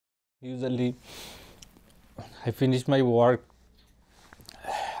Usually, I finish my work,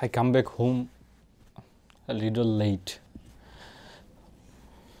 I come back home a little late.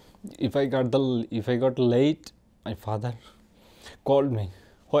 If I got late, my father called me.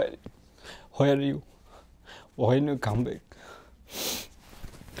 Where are you? Why didn't you come back?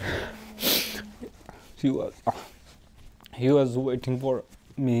 He was waiting for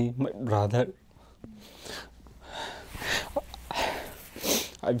me, my brother.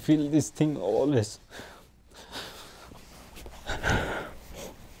 I feel this thing always.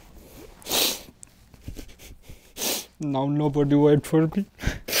 Now nobody wait for me.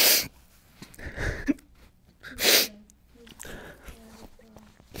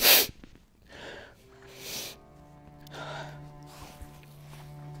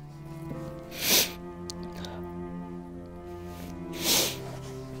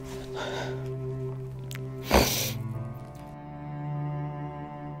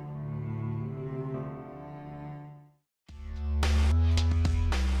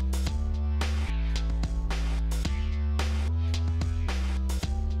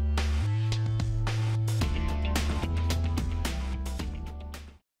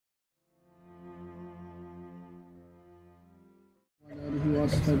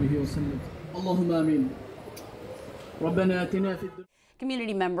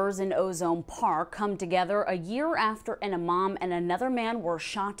 Community members in Ozone Park come together a year after an imam and another man were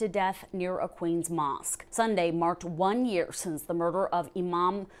shot to death near a Queens mosque. Sunday marked 1 year since the murder of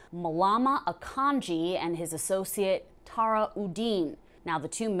Imam Maulana Akonjee and his associate Thara Uddin. Now, the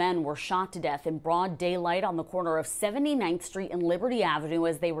two men were shot to death in broad daylight on the corner of 79th Street and Liberty Avenue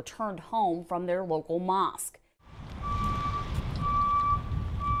as they returned home from their local mosque.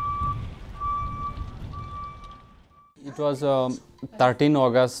 It was 13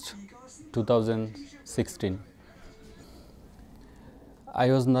 August 2016.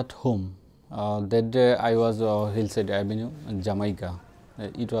 I was not home. That day I was Hillside Avenue in Jamaica.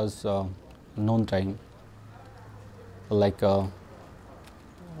 It was noon time, like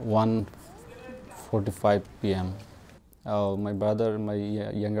 1:45 p.m. My brother, my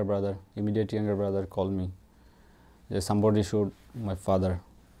younger brother, immediate younger brother called me. Somebody shot my father.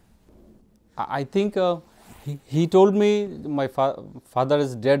 I think he told me my father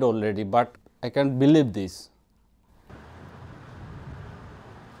is dead already, but I can't believe this.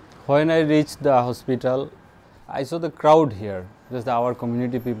 When I reached the hospital, I saw the crowd here, just our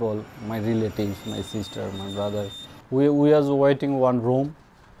community people, my relatives, my sister, my brother. We was waiting one room.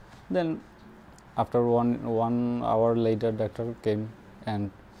 Then after one hour later, doctor came and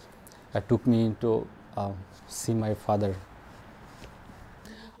took me to see my father.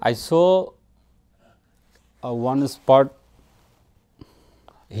 I saw one spot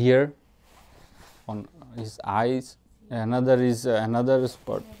here on his eyes. Another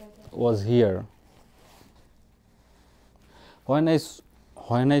spot was here. When I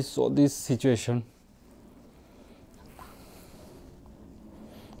saw this situation,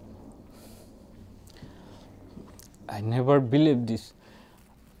 I never believed this.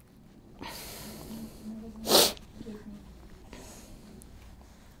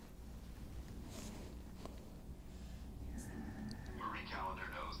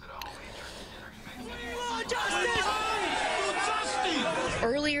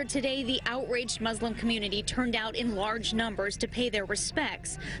 Earlier today, the outraged Muslim community turned out in large numbers to pay their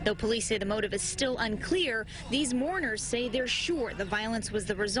respects. Though police say the motive is still unclear, these mourners say they're sure the violence was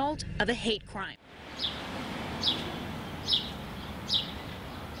the result of a hate crime.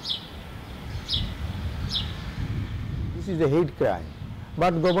 This is a hate crime,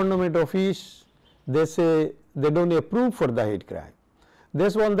 but government office, they say they don't approve for the hate crime.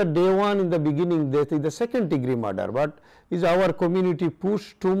 This one, the day one in the beginning, they say the second degree murder, but is our community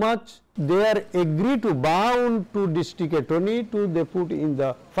pushed too much? They are agreed to bound to district attorney to they put in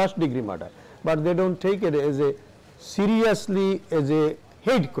the first degree murder, but they don't take it as a seriously as a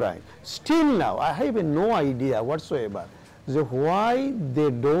hate crime. Still now, I have no idea whatsoever why they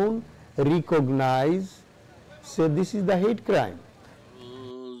don't recognize, say this is the hate crime.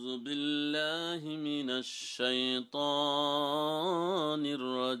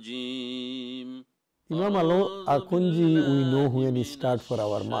 Imam Maulana Akonjee, we know when he started for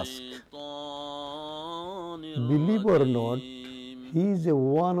our mosque. Believe or not, he is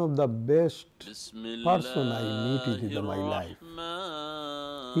one of the best person I meet in my life.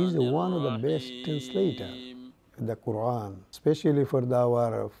 He is one of the best translator in the Quran, especially for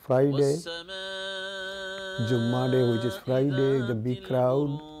our Friday, Jummah day, which is Friday, the big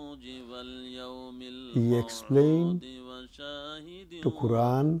crowd. He explained to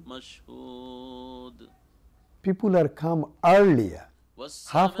Quran. People are come earlier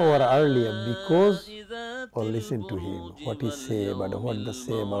half hour earlier because or listen to him, what he say about what they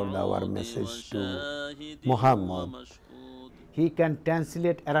say about our message to Muhammad. He can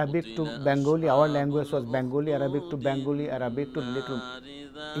translate Arabic to Bengali. Our language was Bengali, Arabic to Bengali, Arabic to little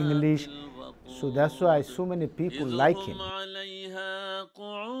English. So that's why so many people like him.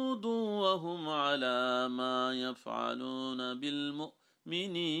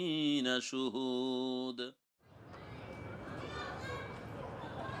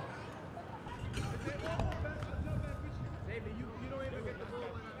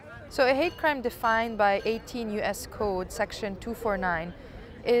 So a hate crime defined by 18 U.S. Code Section 249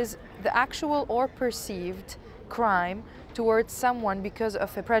 is the actual or perceived crime towards someone because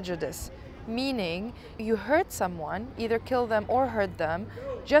of a prejudice, meaning you hurt someone, either kill them or hurt them,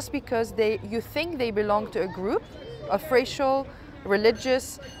 just because you think they belong to a group of racial,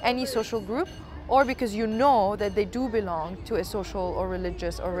 religious, any social group, or because you know that they do belong to a social or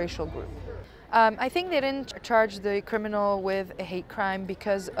religious or racial group. I think they didn't charge the criminal with a hate crime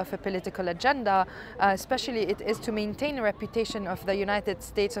because of a political agenda, especially it is to maintain a reputation of the United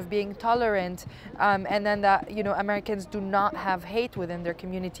States of being tolerant, and then that, you know, Americans do not have hate within their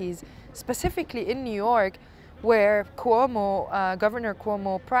communities, specifically in New York, where Governor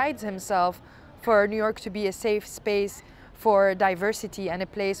Cuomo prides himself for New York to be a safe space for diversity and a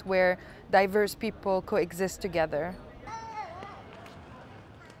place where diverse people coexist together.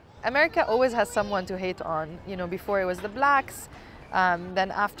 America always has someone to hate on. You know, before it was the blacks, then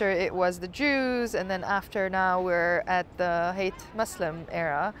after it was the Jews, and then after now we're at the hate Muslim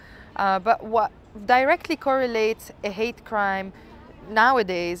era. But what directly correlates a hate crime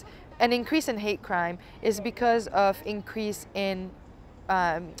nowadays, an increase in hate crime, is because of increase in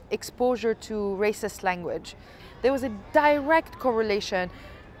exposure to racist language. There was a direct correlation.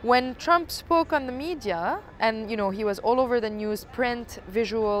 When Trump spoke on the media, and you know, he was all over the news, print,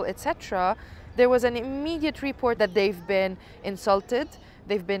 visual, etc., there was an immediate report that they've been insulted,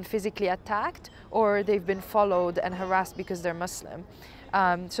 they've been physically attacked, or they've been followed and harassed because they're Muslim.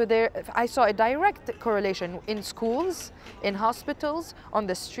 So I saw a direct correlation in schools, in hospitals, on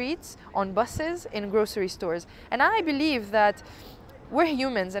the streets, on buses, in grocery stores. And I believe that we're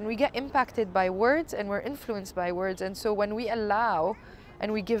humans and we get impacted by words and we're influenced by words. And so when we allow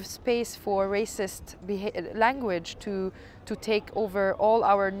and we give space for racist language to take over all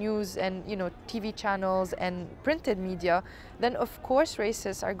our news and, you know, TV channels and printed media, then of course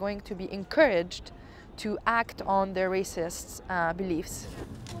racists are going to be encouraged to act on their racist beliefs.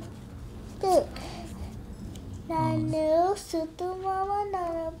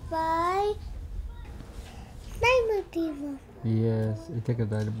 Yes, I take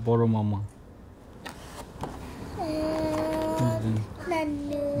that Boro Mama.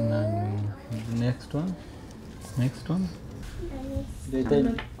 Next one. Next one.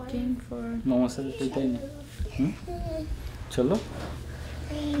 Mama said Chalo.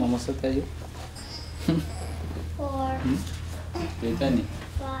 Mama said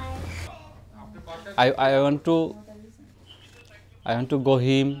I want to go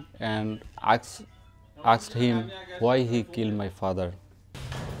him and asked him why he killed my father.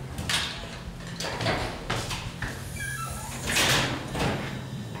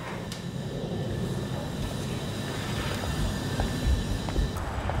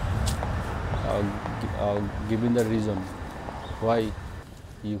 Given the reason why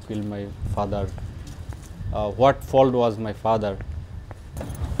you killed my father, what fault was my father?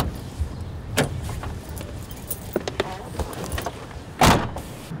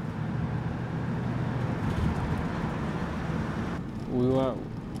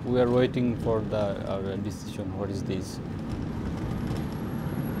 We are waiting for our decision. What is this?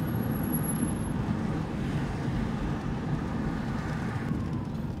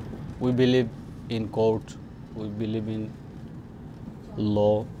 We believe in court, we believe in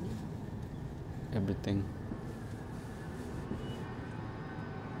law, everything.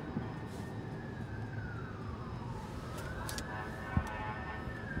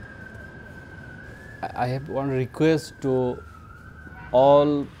 I have one request to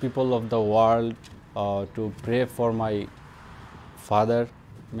all people of the world to pray for my father.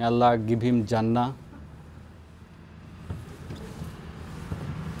 May Allah give him Jannah.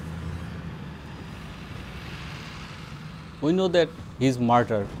 We know that he is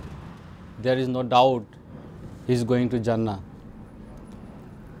martyr. There is no doubt he is going to Jannah.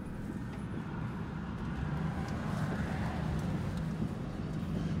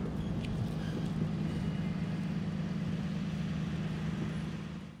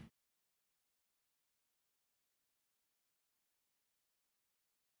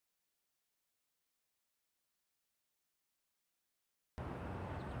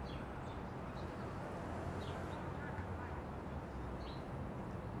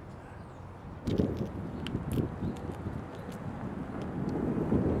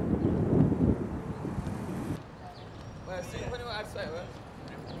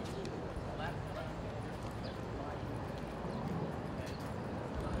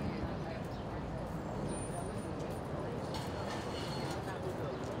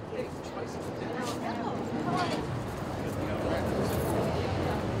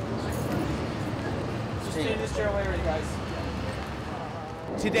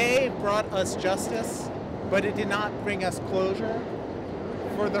 Today brought us justice, but it did not bring us closure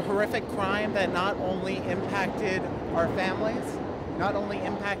for the horrific crime that not only impacted our families, not only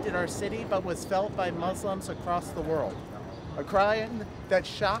impacted our city, but was felt by Muslims across the world. A crime that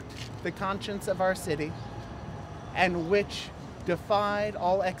shocked the conscience of our city and which defied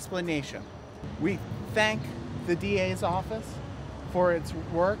all explanation. We thank the DA's office for its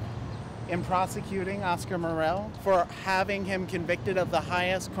work in prosecuting Oscar Morel, for having him convicted of the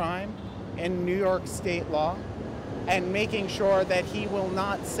highest crime in New York state law, and making sure that he will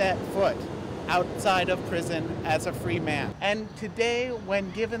not set foot outside of prison as a free man. And today,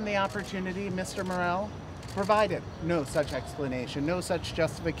 when given the opportunity, Mr. Morel provided no such explanation, no such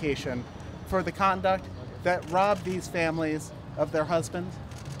justification for the conduct that robbed these families of their husbands,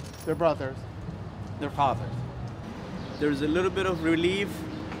 their brothers, their fathers. There's a little bit of relief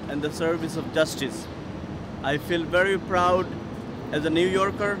and the service of justice. I feel very proud as a New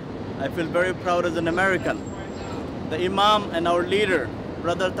Yorker. I feel very proud as an American. The Imam and our leader,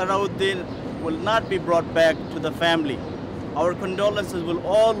 Brother Thara Uddin, will not be brought back to the family. Our condolences will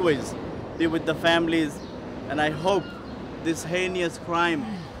always be with the families, and I hope this heinous crime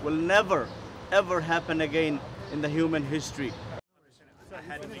will never, ever happen again in the human history.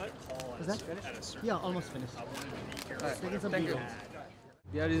 Is that finished? Yeah, almost finished. Thank you.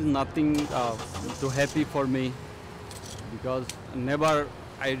 There is nothing too happy for me because never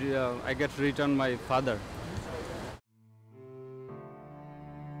I get return my father.